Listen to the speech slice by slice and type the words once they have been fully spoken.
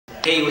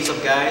Hey, what's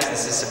up guys?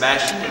 This is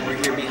Sebastian and we're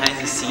here behind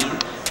the scene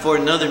for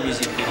another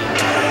music video.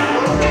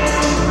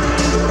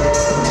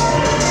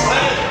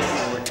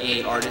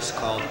 An artist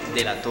called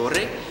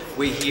Delatore.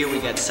 We're here, we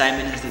got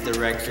Simon as the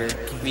director,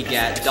 we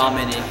got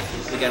Dominic,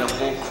 we got a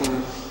whole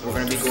crew. We're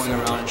going to be going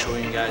around and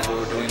showing you guys what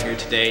we're doing here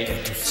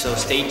today. So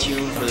stay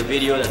tuned for the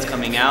video that's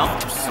coming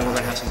out and we're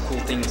going to have some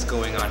cool things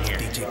going on here.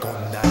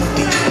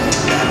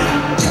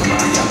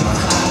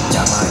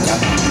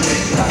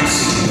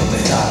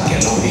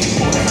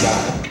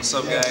 What's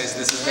up guys,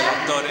 this is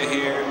Delatore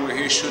here. We're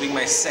here shooting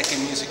my second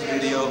music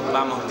video,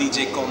 Vamos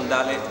DJ con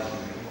Dale,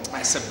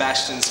 at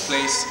Sebastian's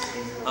place.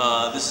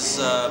 This is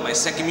my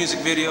second music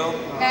video.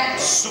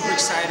 Super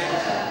excited.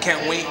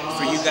 Can't wait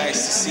for you guys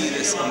to see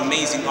this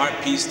amazing art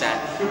piece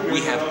that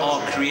we have all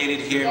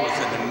created here with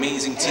an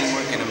amazing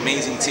teamwork, an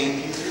amazing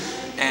team.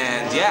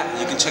 And yeah,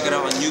 you can check it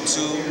out on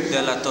YouTube,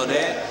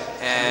 Delatore,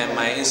 and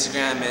my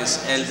Instagram is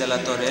El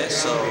Delatore,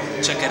 so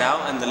check it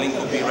out and the link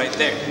will be right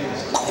there.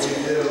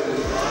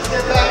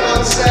 Get back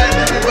on set,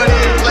 everybody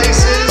in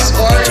places,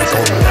 art.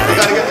 We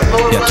gotta get the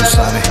floor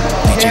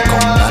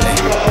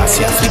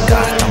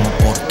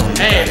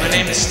Hey, my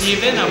name is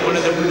Steven. I'm one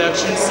of the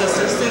production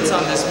assistants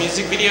on this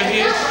music video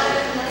here.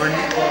 We're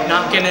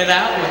knocking it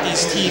out with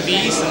these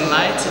TVs and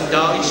lights and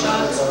dolly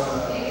shots.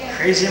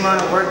 Crazy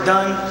amount of work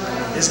done.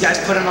 This guy's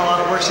put in a lot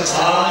of work since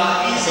the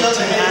morning. The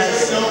team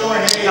has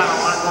got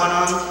a lot going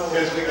on.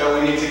 Because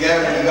we need to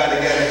get, we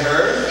gotta get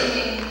her.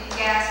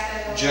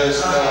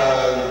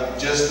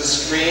 Just the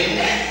screen,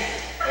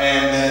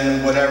 and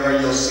then whatever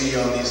you'll see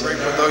on these. Great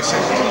production,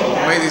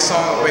 amazing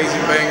song,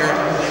 amazing banger.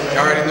 You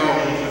already know.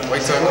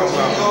 Wait till it comes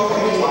out.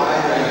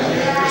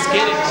 Let's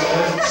get it.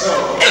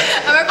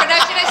 I'm a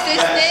production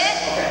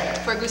assistant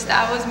for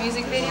Gustavo's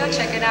music video.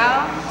 Check it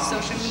out.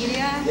 Social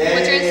media.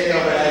 What's your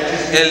Instagram?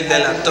 El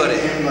Delatore.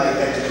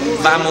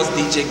 Vamos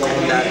DJ con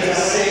Dale.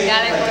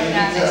 Dale con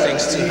Dale.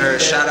 Thanks to her.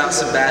 Shout out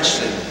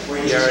Sebastian.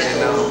 You already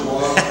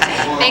know.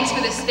 Thanks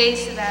for the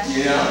space,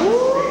 Sebastian.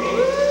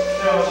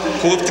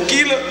 Full of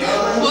tequila.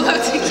 Full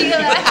of tequila.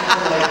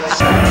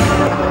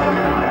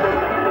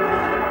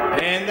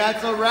 And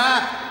that's a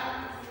wrap.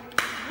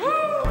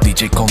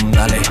 DJ con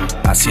Dale,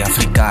 hacia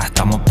África,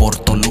 estamos por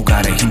todos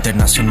lugares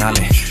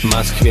internacionales.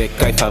 Más que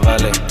caifa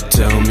vale.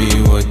 Tell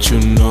me what you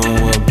know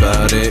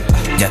about it.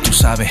 Ya tú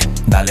sabes,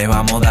 dale,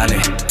 vamos, dale.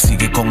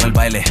 Sigue con el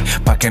baile,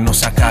 pa' que no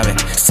se acabe.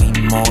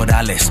 Sin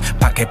morales,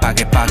 pa' que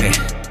pague.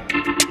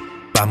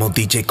 Vamos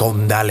DJ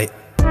con Dale.